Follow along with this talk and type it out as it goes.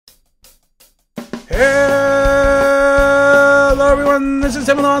Hello everyone, this is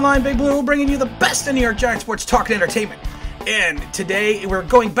Tim with Online Big Blue, bringing you the best in New York Giants sports talk and entertainment. And today we're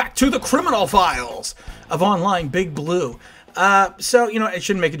going back to the criminal files of Online Big Blue. I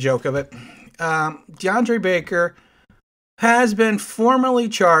shouldn't make a joke of it. Deandre Baker has been formally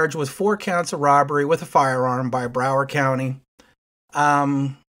charged with 4 counts of robbery with a firearm by Broward County.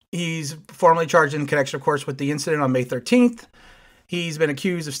 He's formally charged in connection, of course, with the incident on May 13th. He's been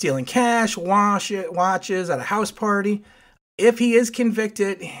accused of stealing cash, watches at a house party. If he is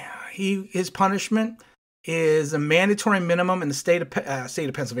convicted, his punishment is a mandatory minimum in the state of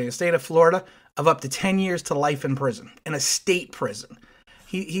Pennsylvania, state of Florida, of up to 10 years to life in prison, in a state prison.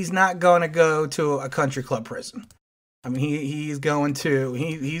 He's not going to go to a country club prison. I mean, he's going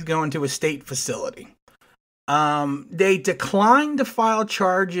to a state facility. They declined to file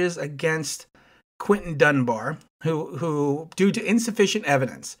charges against Quentin Dunbar, who due to insufficient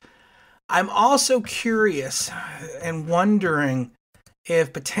evidence. I'm also curious and wondering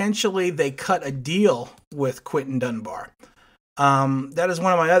if potentially they cut a deal with Quentin Dunbar. That is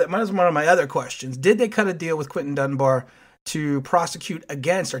one of my other questions. Did they cut a deal with Quentin Dunbar to prosecute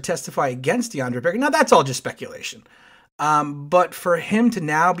against or testify against Deandre Baker? Now that's all just speculation. But for him to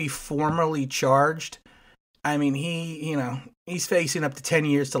now be formally charged, I mean, he's facing up to 10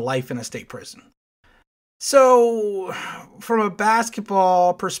 years to life in a state prison. So, from a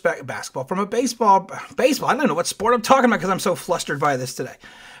baseball, I don't know what sport I'm talking about because I'm so flustered by this today.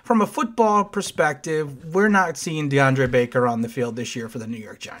 From a football perspective, we're not seeing Deandre Baker on the field this year for the New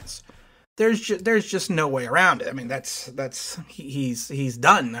York Giants. There's just no way around it. I mean, he's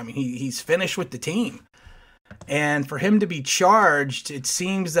done. I mean, he's finished with the team. And for him to be charged, it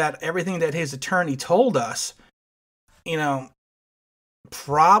seems that everything that his attorney told us,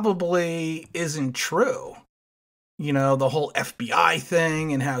 probably isn't true. The whole FBI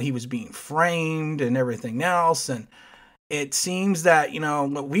thing and how he was being framed and everything else. And it seems that,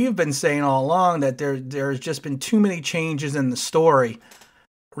 what we've been saying all along, that there's just been too many changes in the story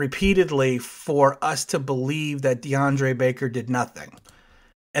repeatedly for us to believe that Deandre Baker did nothing.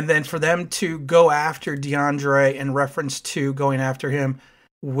 And then for them to go after Deandre in reference to going after him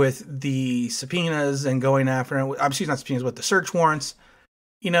with the subpoenas and going after him, obviously not subpoenas, with the search warrants,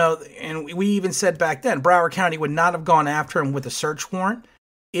 and we even said back then, Broward County would not have gone after him with a search warrant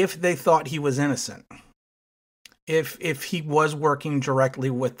if they thought he was innocent. If he was working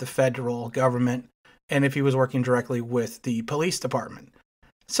directly with the federal government and if he was working directly with the police department.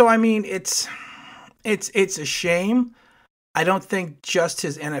 So, I mean, it's a shame. I don't think just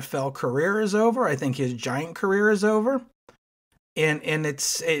his NFL career is over. I think his Giant career is over. And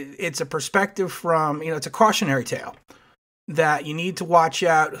it's a perspective from, it's a cautionary tale that you need to watch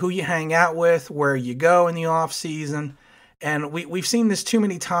out who you hang out with, where you go in the off season. And we've seen this too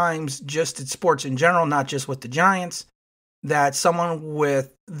many times just in sports in general, not just with the Giants, that someone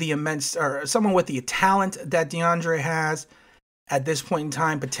with the talent that Deandre has at this point in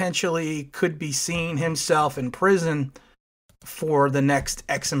time potentially could be seeing himself in prison for the next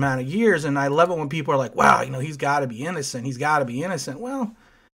X amount of years. And I love it when people are like, wow, he's got to be innocent. He's got to be innocent. Well,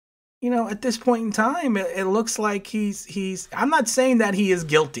 at this point in time, it looks like he's, I'm not saying that he is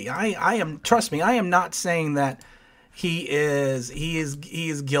guilty. Trust me, I am not saying that he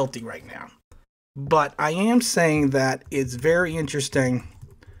is guilty right now. But I am saying that it's very interesting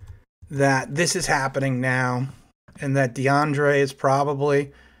that this is happening now and that Deandre's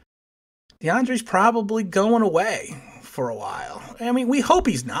probably going away for a while. I mean, we hope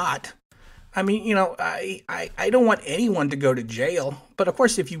he's not. I mean, I don't want anyone to go to jail. But of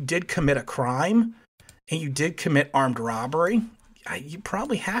course, if you did commit a crime and you did commit armed robbery, you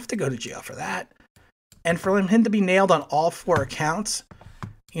probably have to go to jail for that. And for him to be nailed on all 4 accounts,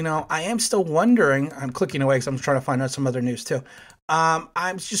 I am still wondering. I'm clicking away because I'm trying to find out some other news too.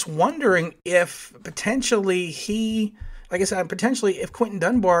 I'm just wondering if potentially if Quentin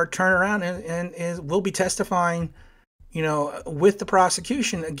Dunbar turn around and will be testifying, with the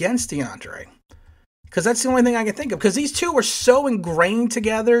prosecution against Deandre. Because that's the only thing I can think of. Because these two were so ingrained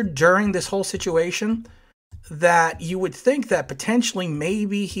together during this whole situation that you would think that potentially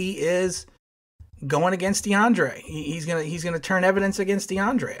maybe he is going against Deandre. He's gonna turn evidence against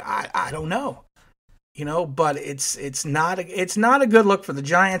Deandre. I don't know. But it's not a good look for the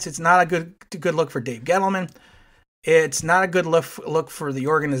Giants. It's not a good look for Dave Gettleman. It's not a good look for the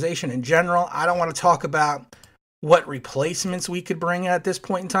organization in general. I don't want to talk about what replacements we could bring at this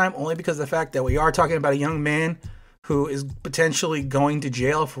point in time, only because of the fact that we are talking about a young man who is potentially going to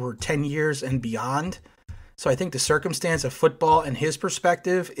jail for 10 years and beyond. So I think the circumstance of football and his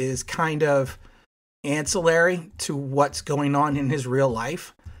perspective is kind of ancillary to what's going on in his real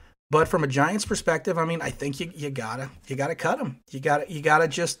life. But from a Giants perspective, I mean, I think you gotta cut him. You gotta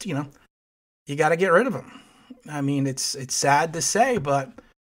just, you gotta get rid of him. I mean, it's sad to say, but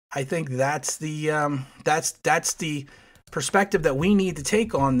I think that's the perspective that we need to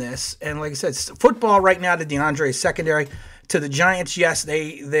take on this. And like I said, football right now to DeAndre is secondary. To the Giants, yes,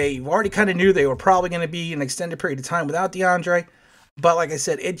 they already kind of knew they were probably going to be an extended period of time without DeAndre. But like I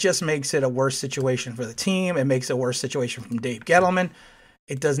said, it just makes it a worse situation for the team. It makes it a worse situation from Dave Gettleman.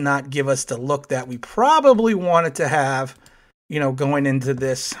 It does not give us the look that we probably wanted to have, going into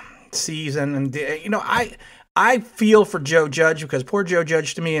this season. And, I feel for Joe Judge, because poor Joe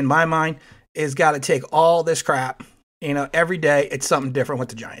Judge, to me, in my mind, is got to take all this crap. Every day it's something different with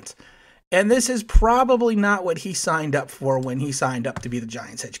the Giants. And this is probably not what he signed up for when he signed up to be the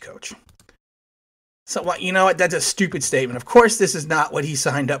Giants head coach. So, what? That's a stupid statement. Of course, this is not what he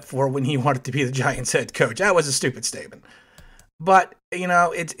signed up for when he wanted to be the Giants head coach. That was a stupid statement. But,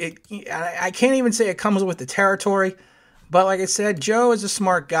 I can't even say it comes with the territory. But like I said, Joe is a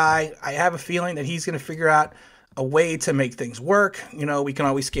smart guy. I have a feeling that he's going to figure out a way to make things work. We can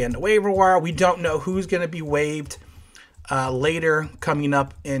always scan the waiver wire. We don't know who's going to be waived later coming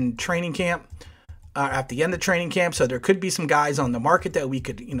up in training camp, at the end of training camp. So there could be some guys on the market that we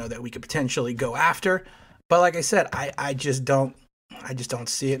could potentially go after. But like I said, I just don't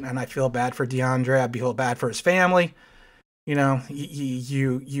see it, and I feel bad for DeAndre. I feel bad for his family. You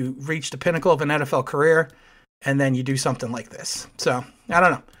reach the pinnacle of an NFL career, and then you do something like this. So I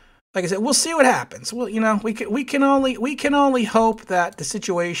don't know. Like I said, we'll see what happens. Well, we can only hope that the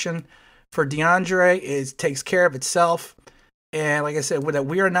situation for DeAndre takes care of itself. And like I said, that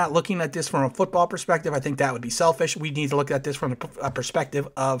we are not looking at this from a football perspective. I think that would be selfish. We need to look at this from a perspective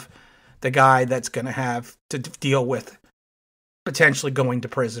of the guy that's going to have to deal with potentially going to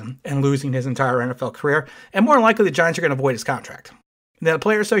prison and losing his entire NFL career. And more than likely, the Giants are going to void his contract. The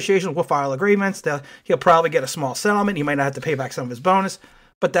Player Association will file agreements. He'll probably get a small settlement. He might not have to pay back some of his bonus,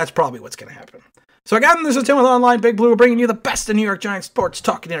 but that's probably what's going to happen. So again, this is Tim with Online Big Blue, bringing you the best of New York Giants sports,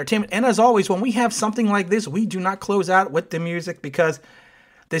 talk, and entertainment. And as always, when we have something like this, we do not close out with the music, because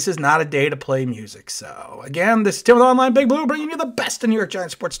this is not a day to play music. So again, this is Tim with Online Big Blue, bringing you the best of New York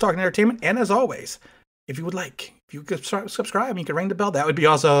Giants sports, talk, and entertainment. And as always, if you could subscribe, you could ring the bell. That would be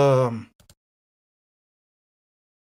awesome.